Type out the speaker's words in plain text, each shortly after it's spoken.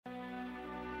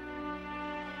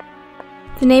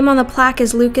The name on the plaque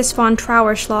is Lucas von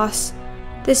Trauerschloss.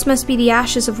 This must be the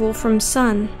ashes of Wolfram's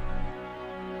son.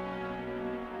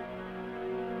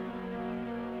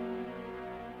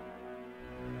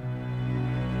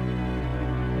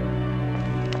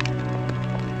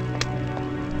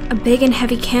 A big and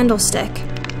heavy candlestick.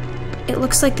 It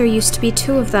looks like there used to be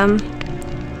 2 of them.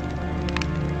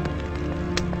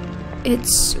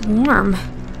 It's warm.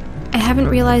 I haven't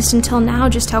realized until now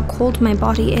just how cold my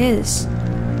body is.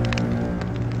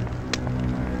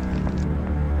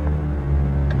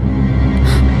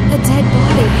 A dead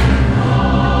body.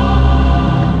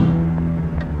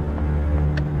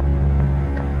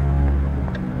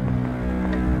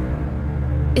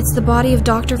 It's the body of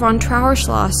Dr. von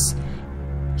Trauerschloss.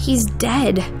 He's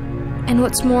dead. And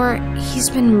what's more, he's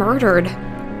been murdered.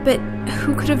 But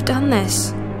who could have done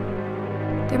this?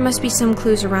 There must be some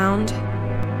clues around.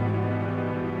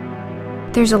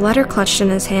 There's a letter clutched in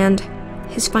his hand.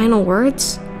 His final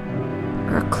words?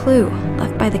 Or a clue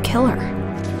left by the killer?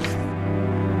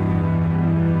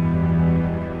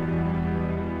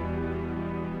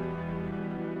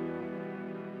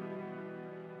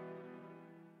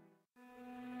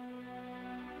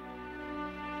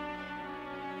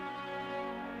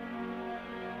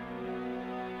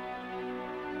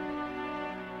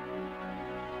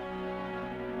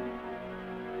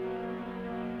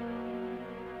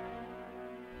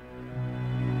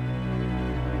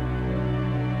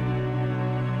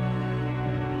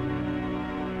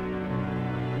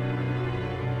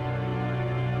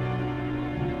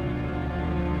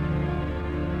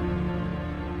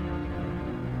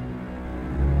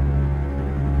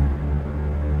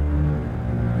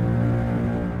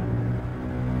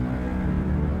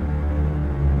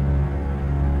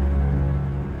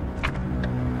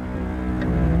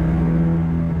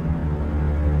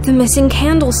 The missing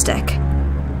candlestick,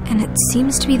 and it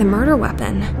seems to be the murder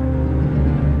weapon.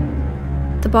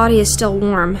 The body is still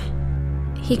warm.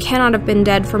 He cannot have been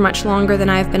dead for much longer than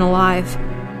I have been alive.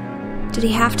 Did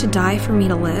he have to die for me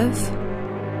to live?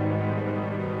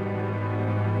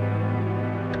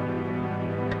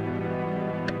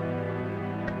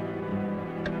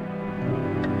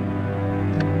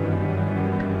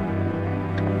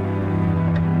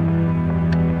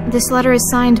 This letter is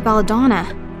signed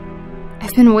Belladonna.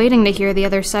 I've been waiting to hear the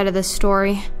other side of this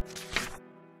story.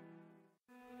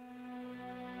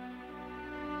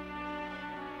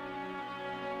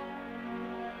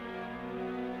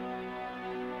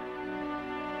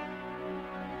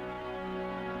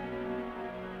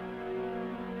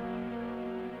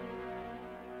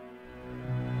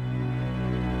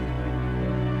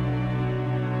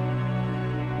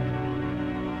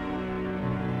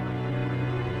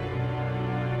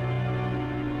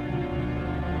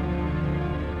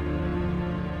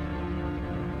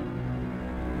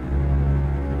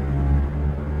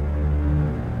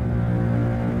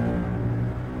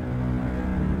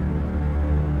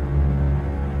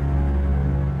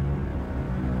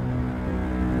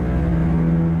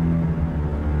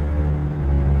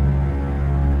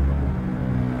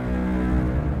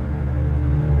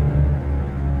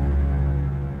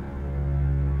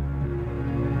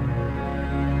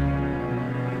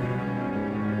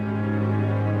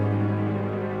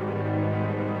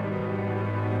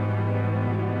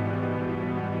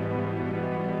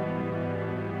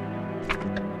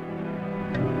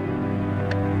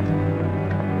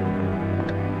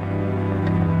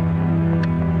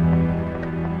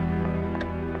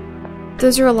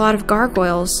 Those are a lot of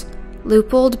gargoyles.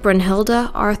 Leupold,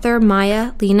 Brunhilde, Arthur,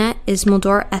 Maya, Lena,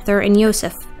 Ismildor, Ether, and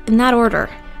Yosef, in that order.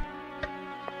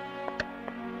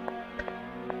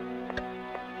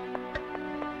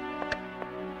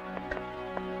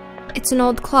 It's an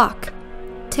old clock.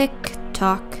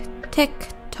 Tick-tock,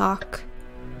 tick-tock.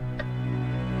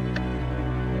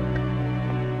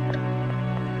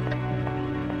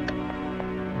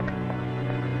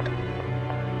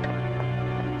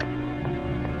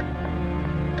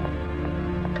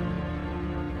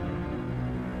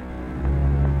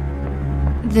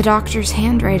 The doctor's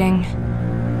handwriting.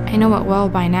 I know it well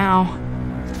by now.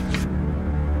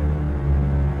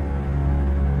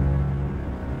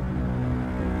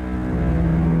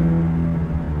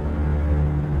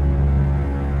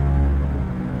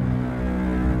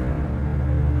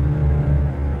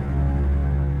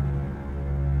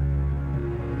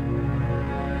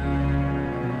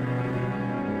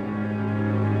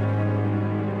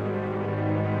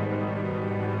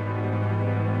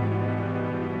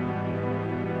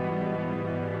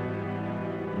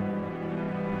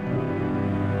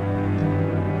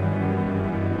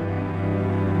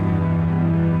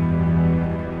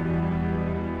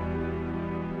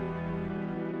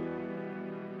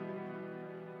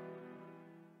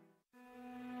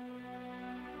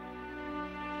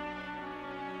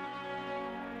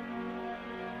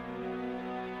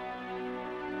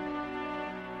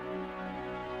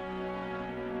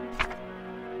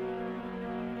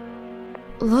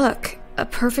 Look, a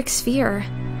perfect sphere.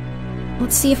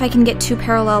 Let's see if I can get two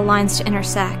parallel lines to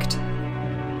intersect.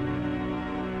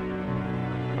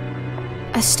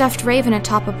 A stuffed raven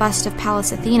atop a bust of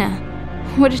Pallas Athena.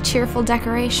 What a cheerful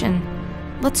decoration.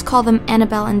 Let's call them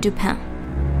Annabelle and Dupin.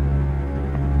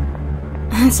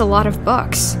 That's a lot of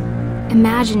books.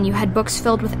 Imagine you had books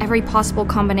filled with every possible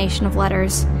combination of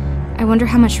letters. I wonder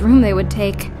how much room they would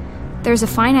take. There's a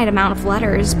finite amount of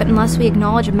letters, but unless we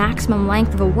acknowledge a maximum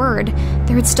length of a word,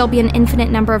 there would still be an infinite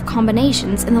number of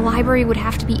combinations, and the library would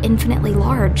have to be infinitely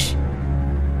large.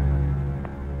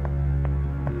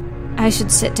 I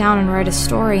should sit down and write a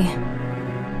story.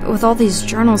 But with all these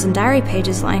journals and diary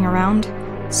pages lying around,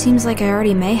 seems like I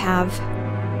already may have.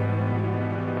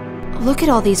 Look at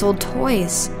all these old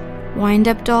toys.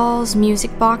 Wind-up dolls,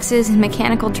 music boxes, and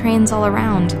mechanical trains all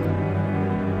around.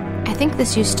 I think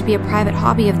this used to be a private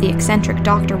hobby of the eccentric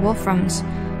Dr. Wolfram's,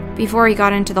 before he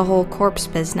got into the whole corpse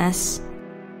business.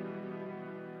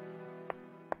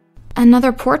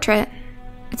 Another portrait.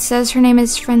 It says her name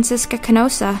is Franziska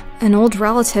Canossa, an old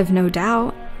relative, no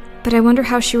doubt, but I wonder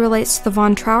how she relates to the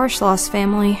von Trauerschloss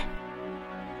family.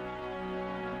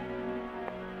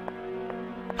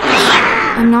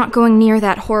 I'm not going near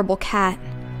that horrible cat.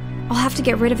 I'll have to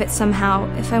get rid of it somehow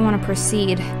if I want to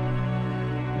proceed.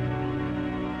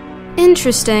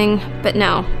 Interesting, but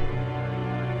no.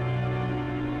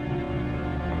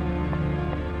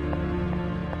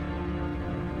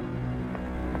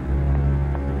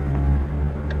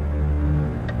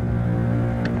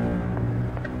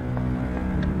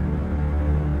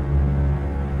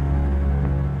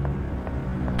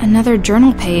 Another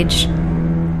journal page.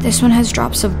 This one has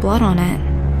drops of blood on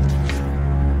it.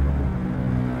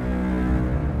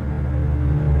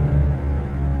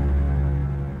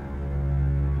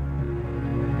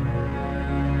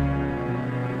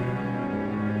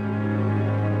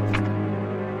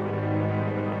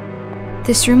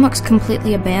 This room looks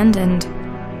completely abandoned.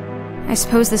 I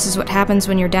suppose this is what happens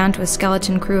when you're down to a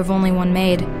skeleton crew of only one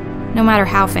maid, no matter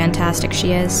how fantastic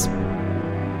she is.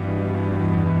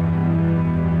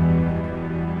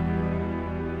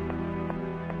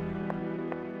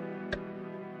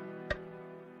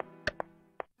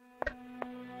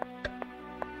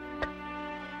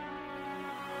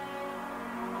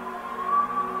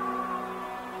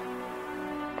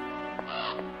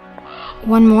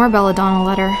 One more Belladonna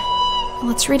letter.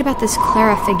 Let's read about this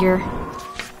Clara figure.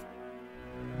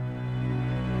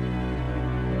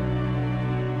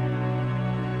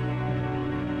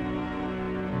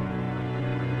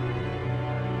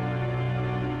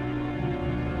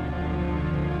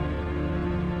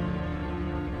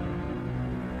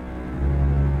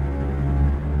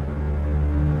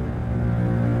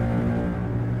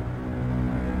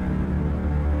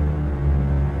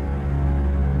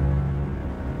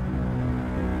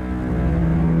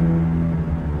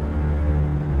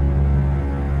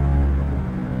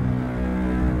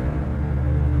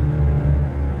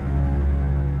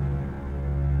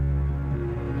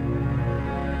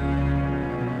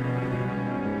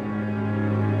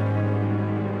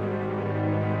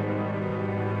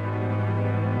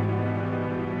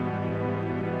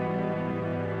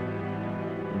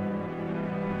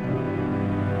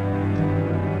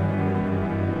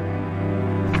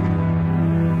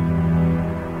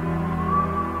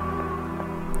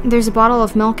 There's a bottle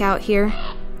of milk out here.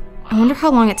 I wonder how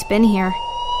long it's been here.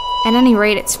 At any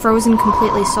rate, it's frozen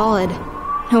completely solid.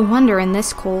 No wonder in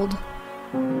this cold.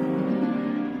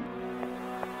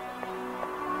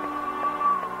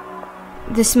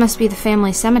 This must be the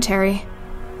family cemetery.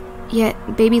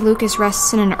 Yet, baby Lucas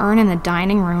rests in an urn in the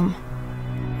dining room.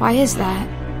 Why is that?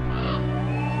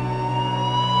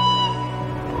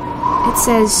 It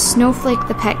says, Snowflake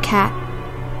the pet cat.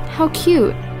 How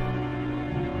cute.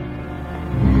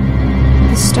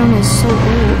 The stone is so old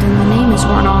and the name is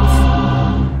worn off.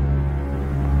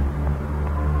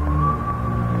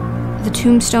 The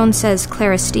tombstone says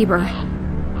Clara Stieber.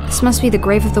 This must be the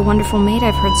grave of the wonderful maid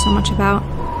I've heard so much about.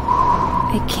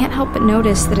 I can't help but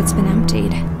notice that it's been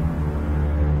emptied.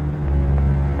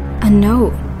 A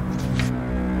note.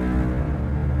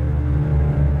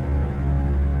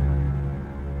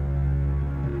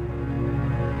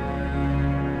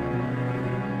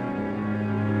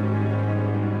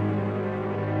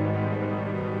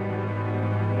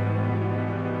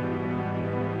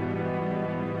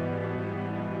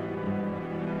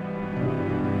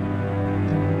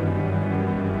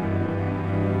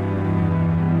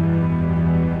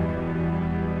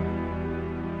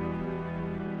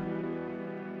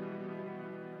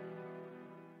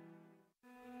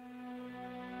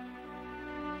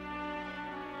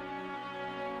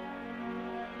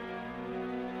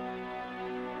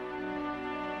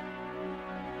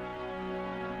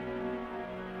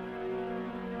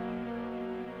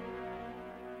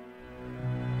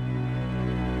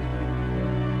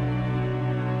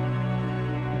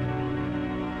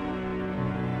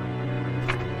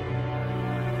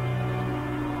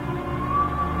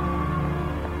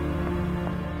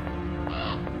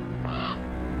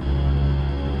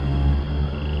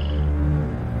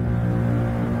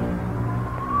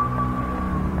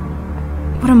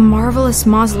 What a marvelous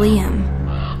mausoleum.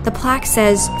 The plaque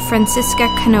says, Francisca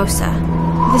Canosa.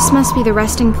 This must be the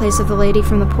resting place of the lady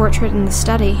from the portrait in the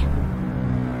study.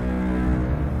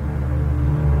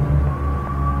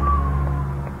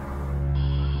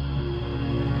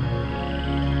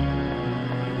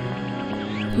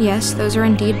 Yes, those are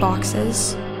indeed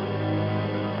boxes.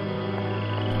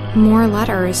 More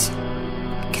letters.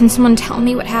 Can someone tell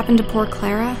me what happened to poor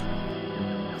Clara?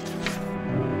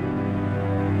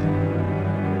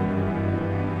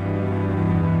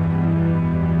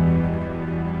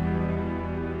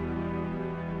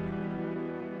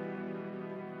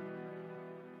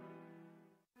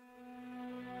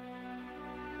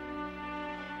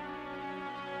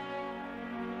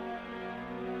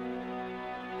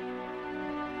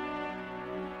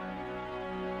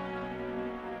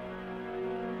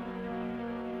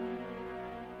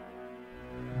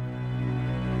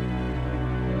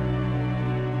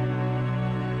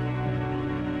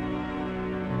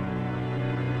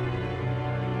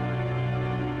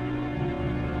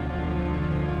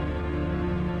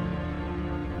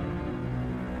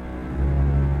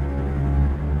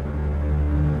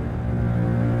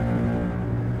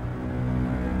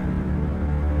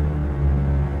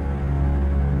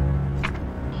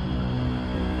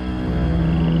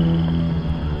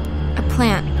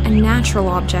 A natural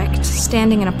object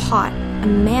standing in a pot, a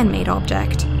man-made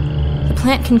object. The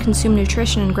plant can consume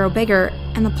nutrition and grow bigger,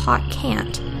 and the pot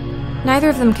can't. Neither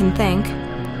of them can think.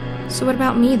 So what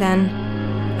about me then?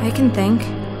 I can think,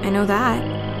 I know that.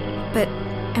 But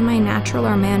am I natural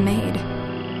or man-made?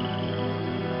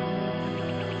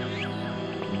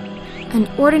 An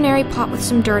ordinary pot with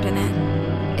some dirt in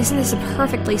it. Isn't this a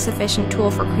perfectly sufficient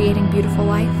tool for creating beautiful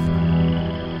life?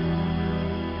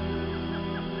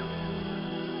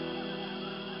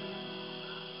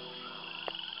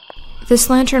 This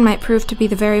lantern might prove to be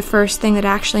the very first thing that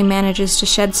actually manages to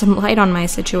shed some light on my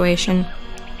situation.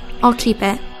 I'll keep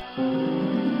it.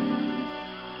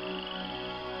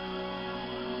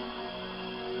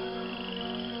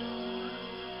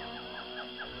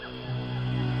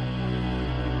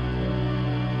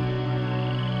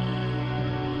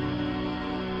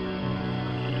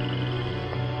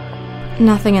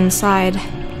 Nothing inside.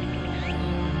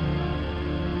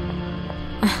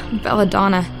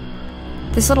 Belladonna.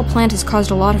 This little plant has caused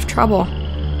a lot of trouble.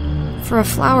 For a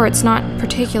flower, it's not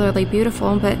particularly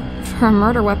beautiful, but for a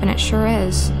murder weapon, it sure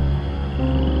is.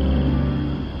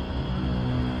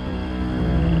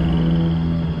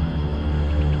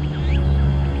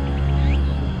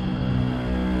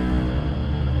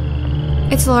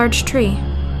 It's a large tree.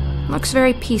 Looks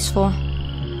very peaceful.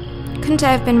 Couldn't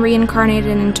I have been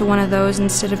reincarnated into one of those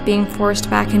instead of being forced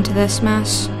back into this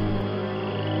mess?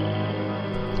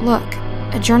 Look.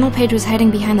 A journal page was hiding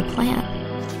behind the plant.